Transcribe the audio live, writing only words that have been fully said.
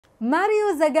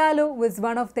Mario Zagallo was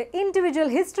one of the individual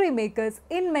history makers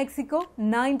in Mexico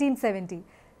 1970.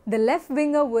 The left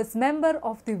winger was member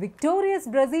of the victorious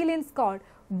Brazilian squad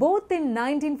both in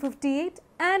 1958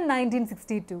 and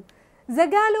 1962.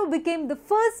 Zagallo became the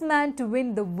first man to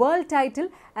win the world title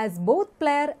as both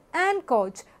player and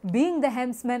coach, being the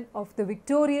helmsman of the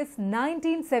victorious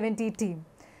 1970 team.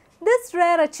 This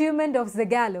rare achievement of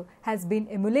Zagallo has been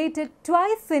emulated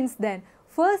twice since then,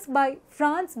 first by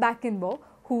Franz Beckenbauer,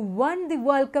 who won the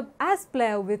World Cup as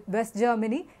player with West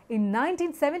Germany in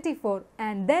 1974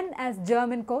 and then as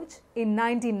German coach in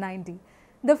 1990.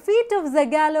 The feat of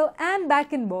Zagallo and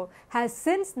Beckenbauer has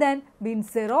since then been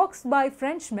xeroxed by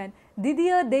Frenchman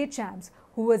Didier Deschamps,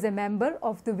 who was a member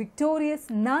of the victorious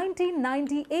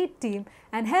 1998 team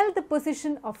and held the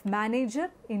position of manager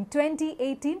in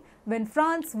 2018 when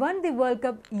France won the World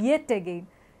Cup yet again.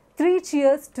 Three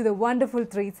cheers to the wonderful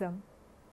threesome.